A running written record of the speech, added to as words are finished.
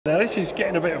Now this is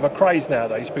getting a bit of a craze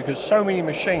nowadays because so many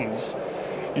machines,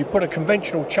 you put a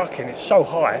conventional chuck in, it's so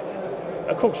high.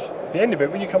 Of course, the end of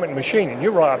it, when you come into machining,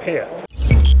 you're right up here.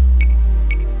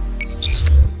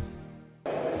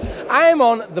 I am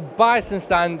on the Bison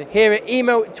stand here at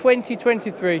EMO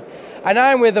 2023 and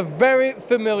I'm with a very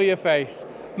familiar face,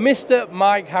 Mr.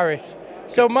 Mike Harris.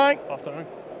 So Mike, Afternoon.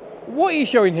 What are you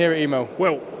showing here at EMO?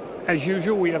 Well, as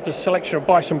usual, we have the selection of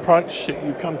Bison products that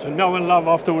you've come to know and love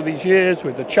after all these years,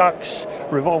 with the chucks,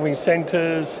 revolving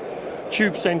centres,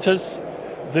 tube centres,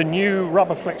 the new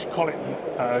rubber flex collet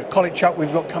chuck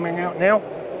we've got coming out now.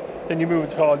 Then you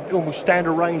move to our almost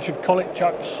standard range of collet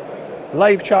chucks,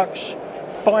 lathe chucks,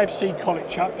 5C collet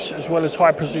chucks, as well as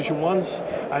high precision ones.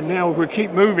 And now we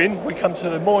keep moving, we come to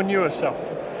the more newer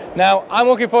stuff. Now, I'm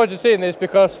looking forward to seeing this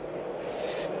because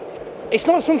it's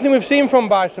not something we've seen from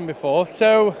Bison before,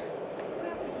 so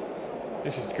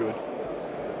this is good.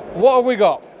 What have we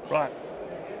got? Right,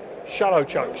 shallow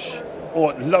chucks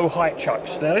or low height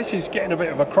chucks. Now this is getting a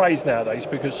bit of a craze nowadays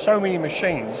because so many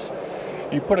machines,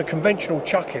 you put a conventional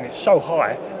chuck in, it's so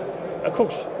high. Of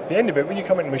course, the end of it, when you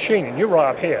come into machining, you're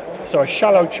right up here. So a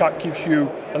shallow chuck gives you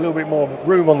a little bit more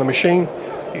room on the machine.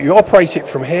 You operate it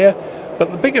from here,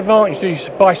 but the big advantage these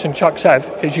Bison chucks have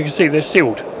is you can see they're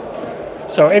sealed.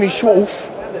 So any swoof,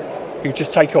 you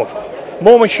just take off.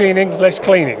 More machining, less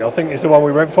cleaning, I think is the one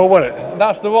we went for, wasn't it?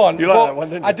 That's the one. You like that one,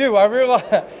 didn't you? I do, I really like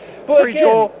that.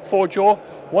 3-jaw, 4-jaw,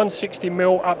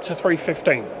 160mm up to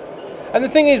 315. And the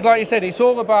thing is, like you said, it's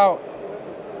all about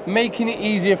making it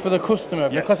easier for the customer,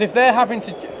 because if they're having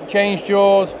to change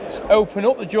jaws, open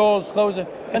up the jaws, close it,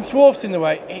 and swarf's in the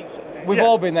way, we've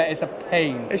all been there, it's a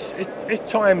pain.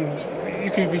 It's time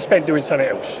you could be spent doing something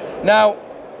else. Now,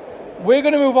 we're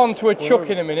going to move on to a chuck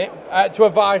in a minute, to a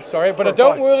vice, sorry, but I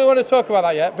don't really want to talk about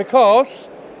that yet because...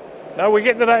 No, we're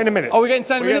getting to that in a minute. Oh, we're getting to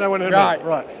that in a minute? We're getting to that in a minute.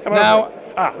 Right. Right. Come now,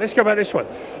 on. Let's go back to this one.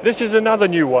 This is another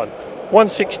new one.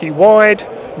 160 wide,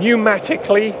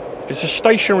 pneumatically. It's a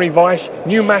stationary vice,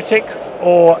 pneumatic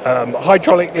or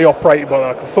hydraulically operated by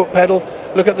like a foot pedal.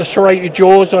 Look at the serrated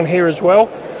jaws on here as well.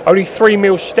 Only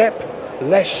 3mm step,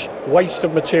 less waste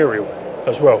of material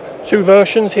as well. Two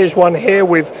versions. Here's one here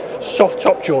with soft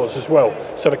top jaws as well,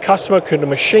 so the customer can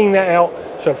machine that out,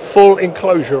 so full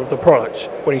enclosure of the product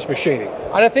when he's machining.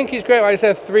 And I think it's great, like I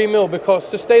said, 3mm, because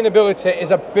sustainability is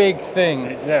a big thing.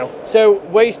 It is now. So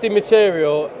wasting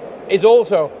material is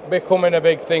also becoming a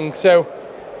big thing. So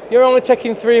you're only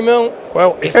taking 3mm.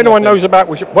 Well, if anyone knows about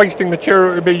wasting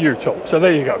material, it would be you, Tom. So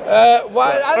there you go.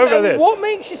 What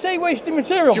makes you say wasting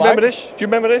material, Do you remember this? Do you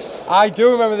remember this? I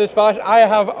do remember this vice. I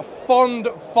have fond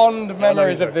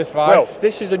memories of this vice. Well,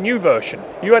 this is a new version.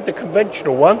 You had the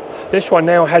conventional one. This one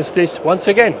now has this, once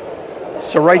again,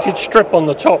 serrated strip on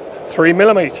the top,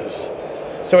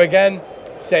 3mm. So again,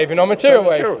 saving on material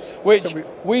waste, which so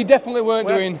we definitely weren't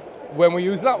doing when we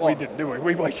used that one. We didn't, did we?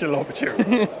 We wasted a lot of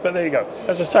material. But there you go.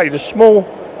 As I say, the small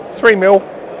 3mm,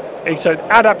 it's an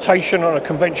adaptation on a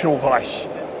conventional vice.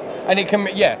 And it can,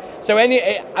 so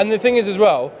and the thing is as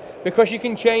well, because you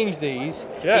can change these,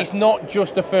 it's not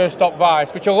just a first stop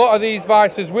vice, which a lot of these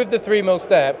vices with the 3mm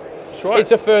step,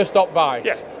 it's a first stop vice.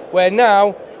 Yeah. Where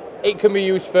now, it can be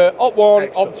used for op 1,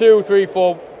 op 2, 3,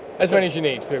 4, as many as you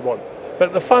need.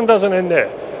 But the fun doesn't end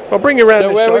there. I'll bring you around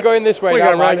this where side. Are we going this way? We're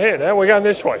going around here now. We're going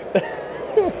this way.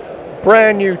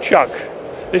 Brand new chuck.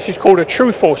 This is called a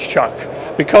true force chuck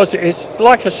because it's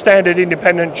like a standard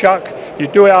independent chuck. You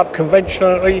do it up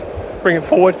conventionally, bring it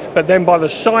forward, but then by the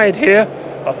side here,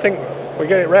 I think we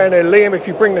get it round there, Liam. If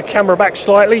you bring the camera back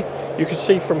slightly, you can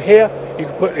see from here, you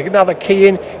can put another key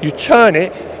in, you turn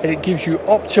it, and it gives you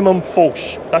optimum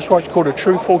force. That's why it's called a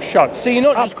true force chuck. So you're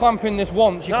not just clamping this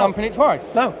once, you're clamping it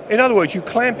twice? No. In other words, you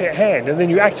clamp it hand, and then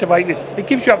you activate this. It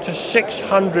gives you up to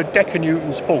 600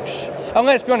 decanewtons force. And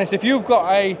let's be honest, if you've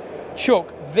got a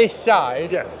chuck this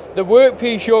size, the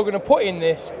workpiece you're going to put in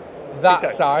this,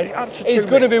 size, is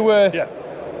going to be worth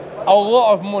a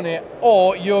lot of money,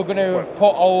 or you're going to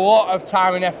put a lot of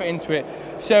time and effort into it.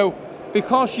 So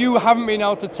because you haven't been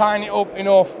able to tighten it up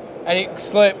enough and it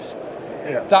slips,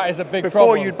 that is a big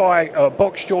problem. Before you'd buy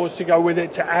box jaws to go with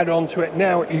it to add on to it,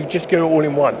 now you just get it all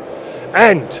in one.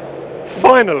 And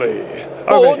finally,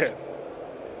 over here.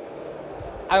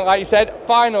 And like you said,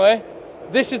 finally,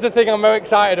 this is the thing I'm very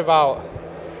excited about.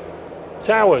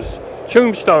 Towers,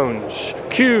 tombstones,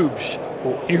 cubes,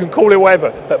 you can call it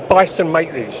whatever, but Bison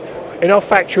make these. In our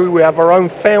factory we have our own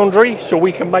foundry, so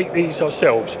we can make these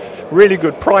ourselves. Really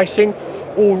good pricing.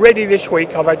 Already this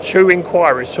week I've had 2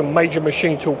 inquiries from major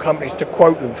machine tool companies to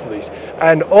quote them for these.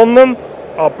 And on them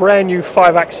are brand new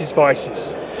 5-axis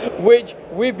vices. Which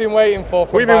we've been waiting for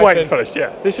from Bison. We've been waiting for this,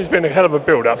 This has been a hell of a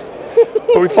build-up.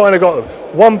 but we finally got them.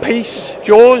 One piece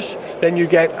jaws, then you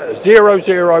get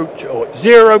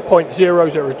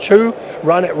 0.002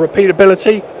 run at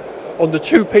repeatability. On the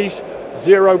two piece,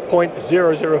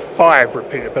 0.005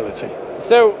 repeatability.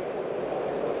 So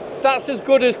that's as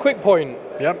good as quick point.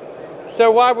 Yep.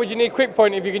 So why would you need quick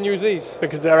point if you can use these?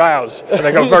 Because they're ours and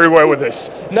they go very well with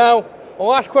this. Now,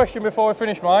 last question before we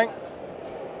finish, Mike.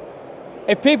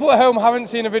 If people at home haven't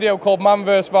seen a video called Man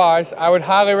vs Vice, I would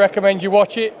highly recommend you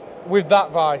watch it with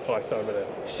that Vice. Vice over there.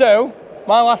 So,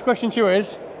 my last question to you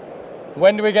is,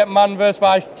 when do we get Man vs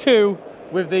Vice 2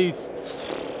 with these?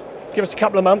 Give us a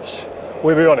couple of months,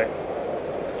 we'll be on it.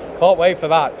 Can't wait for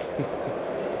that.